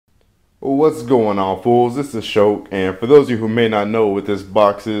What's going on, fools? This is Shok, and for those of you who may not know what this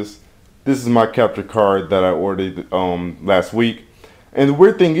box is, this is my capture card that I ordered last week. And the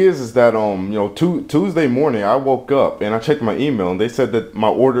weird thing is that Tuesday morning I woke up and I checked my email and they said that my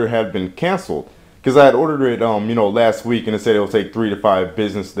order had been canceled because I had ordered it last week, and it said it would take 3 to 5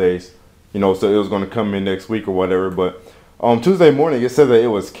 business days, so it was going to come in next week or whatever. But Tuesday morning it said that it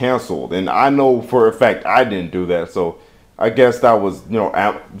was canceled, and I know for a fact I didn't do that. So I guess that was,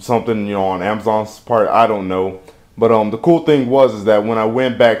 something, on Amazon's part. I don't know. But the cool thing is that when I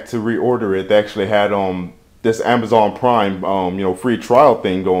went back to reorder it, they actually had this Amazon Prime free trial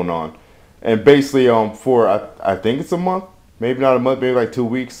thing going on. And basically for I think it's a month, maybe not a month, maybe like 2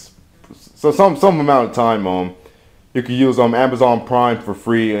 weeks. So some amount of time you could use Amazon Prime for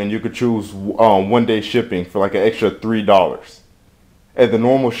free, and you could choose 1-day shipping for like an extra $3. And the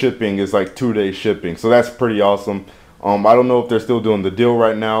normal shipping is like 2-day shipping. So that's pretty awesome. I don't know if they're still doing the deal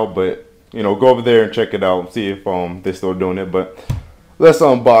right now, but go over there and check it out and see if they're still doing it. But let's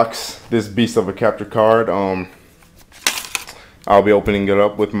unbox this beast of a capture card. I'll be opening it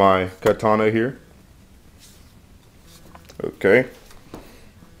up with my katana here. Okay.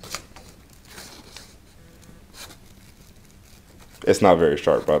 It's not very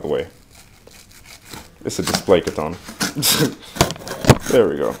sharp, by the way. It's a display katana. There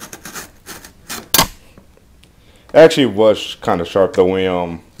we go. Actually, it was kind of sharp though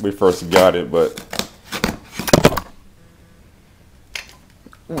when we first got it, but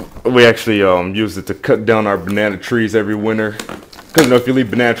we actually used it to cut down our banana trees every winter. Because if you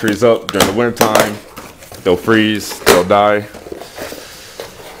leave banana trees up during the winter time, they'll freeze, they'll die.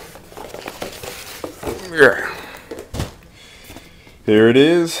 Yeah. Here it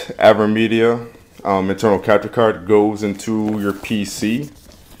is. AVerMedia internal capture card goes into your PC.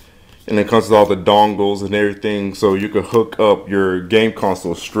 And it comes with all the dongles and everything, so you can hook up your game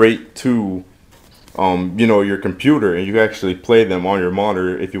console straight to, your computer, and you can actually play them on your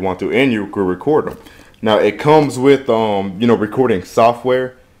monitor if you want to, and you can record them. Now, it comes with, recording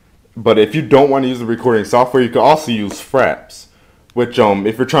software, but if you don't want to use the recording software, you can also use Fraps, which,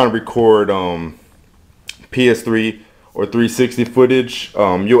 if you're trying to record PS3 or 360 footage,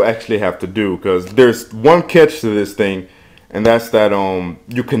 you'll actually have to do, because there's one catch to this thing. And that's that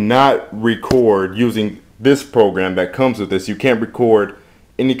you cannot record using this program that comes with this. You can't record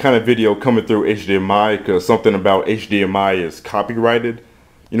any kind of video coming through HDMI because something about HDMI is copyrighted,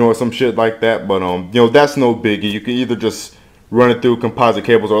 or some shit like that. But that's no biggie. You can either just run it through composite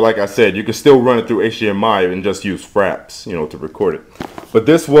cables, or like I said, you can still run it through HDMI and just use Fraps, to record it. But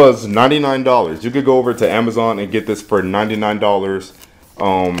this was $99. You could go over to Amazon and get this for $99.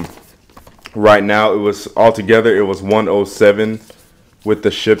 Right now, it was altogether it was $107 with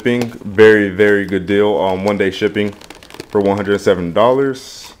the shipping. Very, very good deal. 1-day shipping for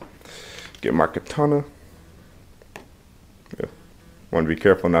 $107. Get my katana. Yeah. Want to be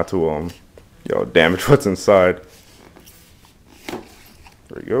careful not to damage what's inside. There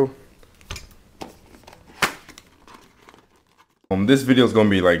we go. This video is going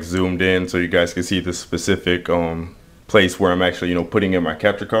to be like zoomed in so you guys can see the specific place where I'm actually putting in my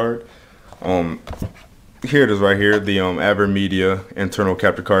capture card. Here it is right here, the AVerMedia internal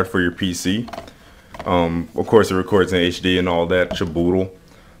capture card for your PC. Of course, it records in HD and all that shaboodle.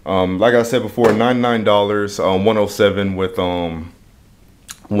 Like I said before, $99, $107 with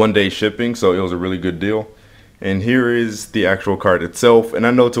 1-day shipping, so it was a really good deal. And here is the actual card itself. And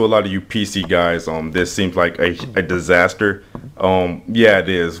I know to a lot of you PC guys, this seems like a disaster. Yeah, it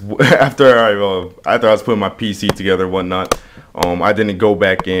is. After I was putting my PC together and whatnot, I didn't go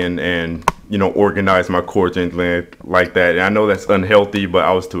back in and organize my cords or anything like that. And I know that's unhealthy, but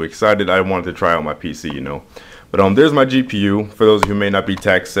I was too excited. I wanted to try out my PC, But there's my GPU. For those who may not be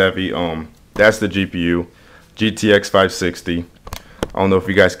tech savvy, that's the GPU, GTX 560. I don't know if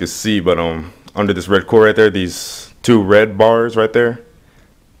you guys could see, but under this red core right there, these 2 red bars right there,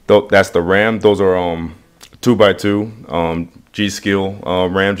 that's the RAM. Those are 2x2 G-Skill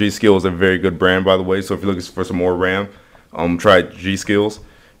RAM. G-Skill is a very good brand, by the way. So if you're looking for some more RAM, try G-Skills.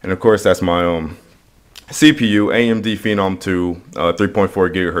 And of course, that's my CPU, AMD Phenom 2, 3.4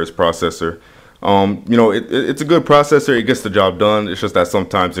 gigahertz processor. It's a good processor. It gets the job done. It's just that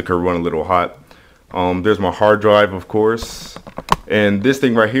sometimes it can run a little hot. There's my hard drive, of course. And this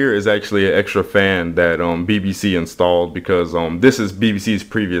thing right here is actually an extra fan that BBC installed, because this is BBC's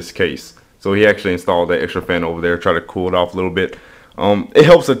previous case. So he actually installed that extra fan over there, try to cool it off a little bit. It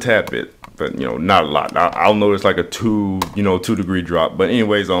helps a tad bit, but not a lot. I'll notice like a 2 degree drop. But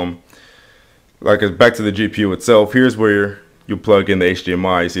anyways, back to the GPU itself. Here's where you plug in the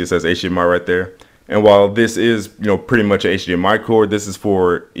HDMI. You see it says HDMI right there. And while this is, pretty much a HDMI cord, this is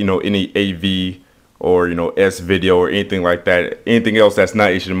for, any AV or, S video or anything like that. Anything else that's not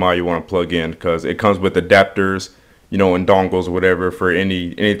HDMI you want to plug in, because it comes with adapters, and dongles or whatever for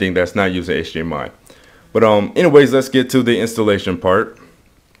anything that's not using HDMI. But anyways, let's get to the installation part.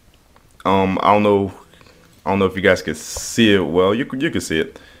 I don't know if you guys can see it well. You can see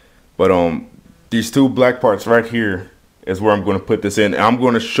it. But these two black parts right here is where I'm going to put this in. And I'm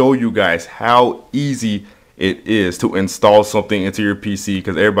going to show you guys how easy it is to install something into your PC,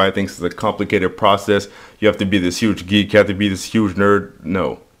 because everybody thinks it's a complicated process. You have to be this huge geek, you have to be this huge nerd.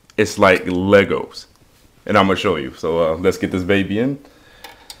 No, it's like Legos. And I'm going to show you. So let's get this baby in.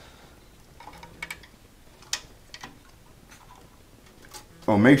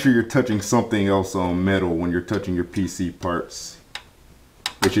 Oh, make sure you're touching something else on metal when you're touching your PC parts.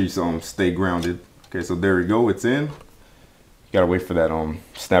 Make sure you stay grounded. Okay, so there we go, it's in. You gotta wait for that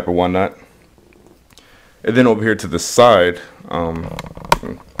snapper one knot. And then over here to the side,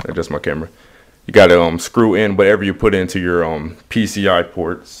 adjust my camera. You gotta screw in whatever you put into your PCI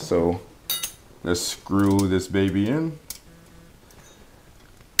ports. So let's screw this baby in.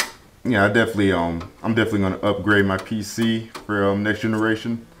 Yeah, I'm definitely gonna upgrade my PC for next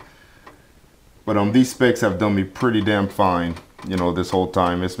generation. But these specs have done me pretty damn fine. This whole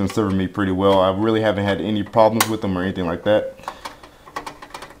time it's been serving me pretty well. I really haven't had any problems with them or anything like that.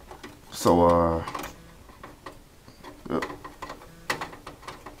 So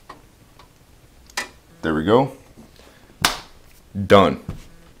there we go. Done.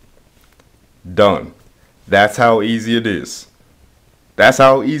 That's how easy it is. That's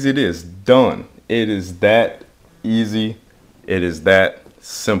how easy it is. Done. It is that easy. It is that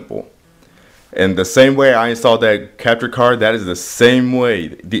simple. And the same way I installed that capture card, that is the same way,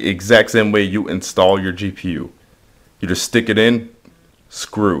 the exact same way you install your GPU. You just stick it in,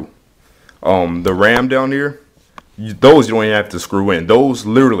 screw. The RAM down here, those you don't even have to screw in. Those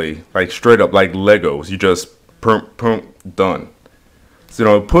literally, like straight up like Legos. You just done.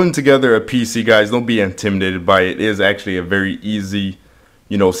 So putting together a PC, guys, don't be intimidated by it. It is actually a very easy,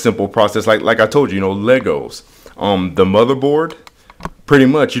 simple process. Like I told you, Legos. The motherboard, pretty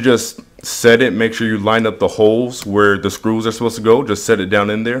much you just set it, make sure you line up the holes where the screws are supposed to go. Just set it down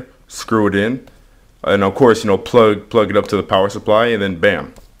in there, screw it in, and of course, plug it up to the power supply, and then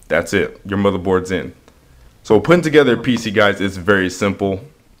bam, that's it. Your motherboard's in. So putting together a PC, guys, is very simple.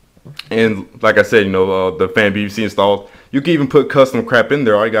 And like I said, the fan BBC installed. You can even put custom crap in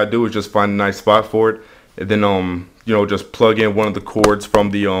there. All you gotta do is just find a nice spot for it, and then just plug in one of the cords from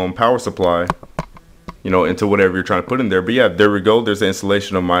the power supply, into whatever you're trying to put in there. But yeah, there we go. There's the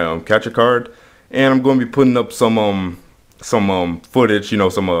installation of my capture card, and I'm going to be putting up some footage,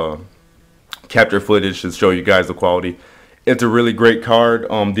 some capture footage to show you guys the quality. It's a really great card.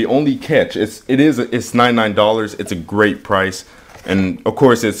 The only catch, it's $99. It's a great price, and of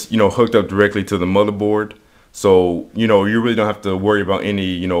course it's hooked up directly to the motherboard. So you really don't have to worry about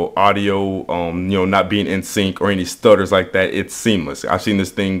any audio not being in sync or any stutters like that. It's seamless. I've seen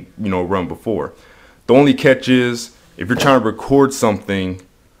this thing run before. The only catch is if you're trying to record something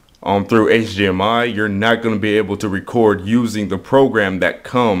through HDMI, you're not going to be able to record using the program that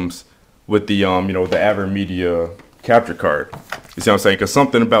comes with the the AVerMedia capture card. You see what I'm saying? Because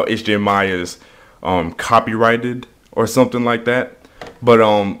something about HDMI is copyrighted or something like that. But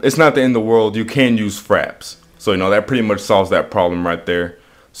it's not the end of the world. You can use fraps. So that pretty much solves that problem right there.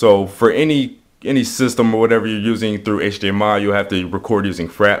 So for any system or whatever you're using through HDMI, you'll have to record using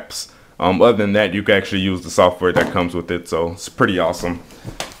fraps. Other than that, you can actually use the software that comes with it. So it's pretty awesome.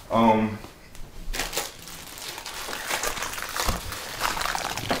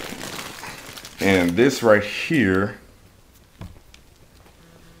 And this right here,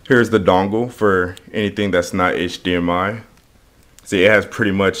 here's the dongle for anything that's not HDMI. See, it has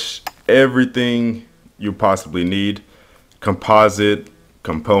pretty much everything you possibly need. Composite,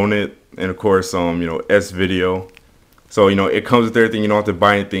 component, and of course, S video. So, it comes with everything. You don't have to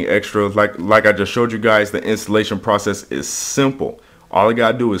buy anything extra. Like I just showed you guys, the installation process is simple. All I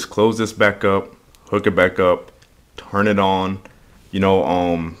gotta do is close this back up, hook it back up, turn it on,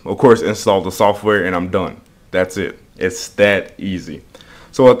 of course, install the software, and I'm done. That's it. It's that easy.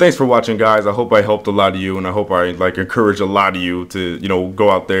 So thanks for watching, guys. I hope I helped a lot of you, and I hope I encourage a lot of you to go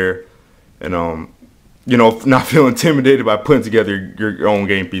out there and not feel intimidated by putting together your own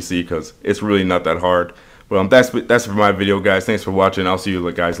game PC, because it's really not that hard. But that's for my video, guys. Thanks for watching. I'll see you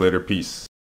guys later. Peace.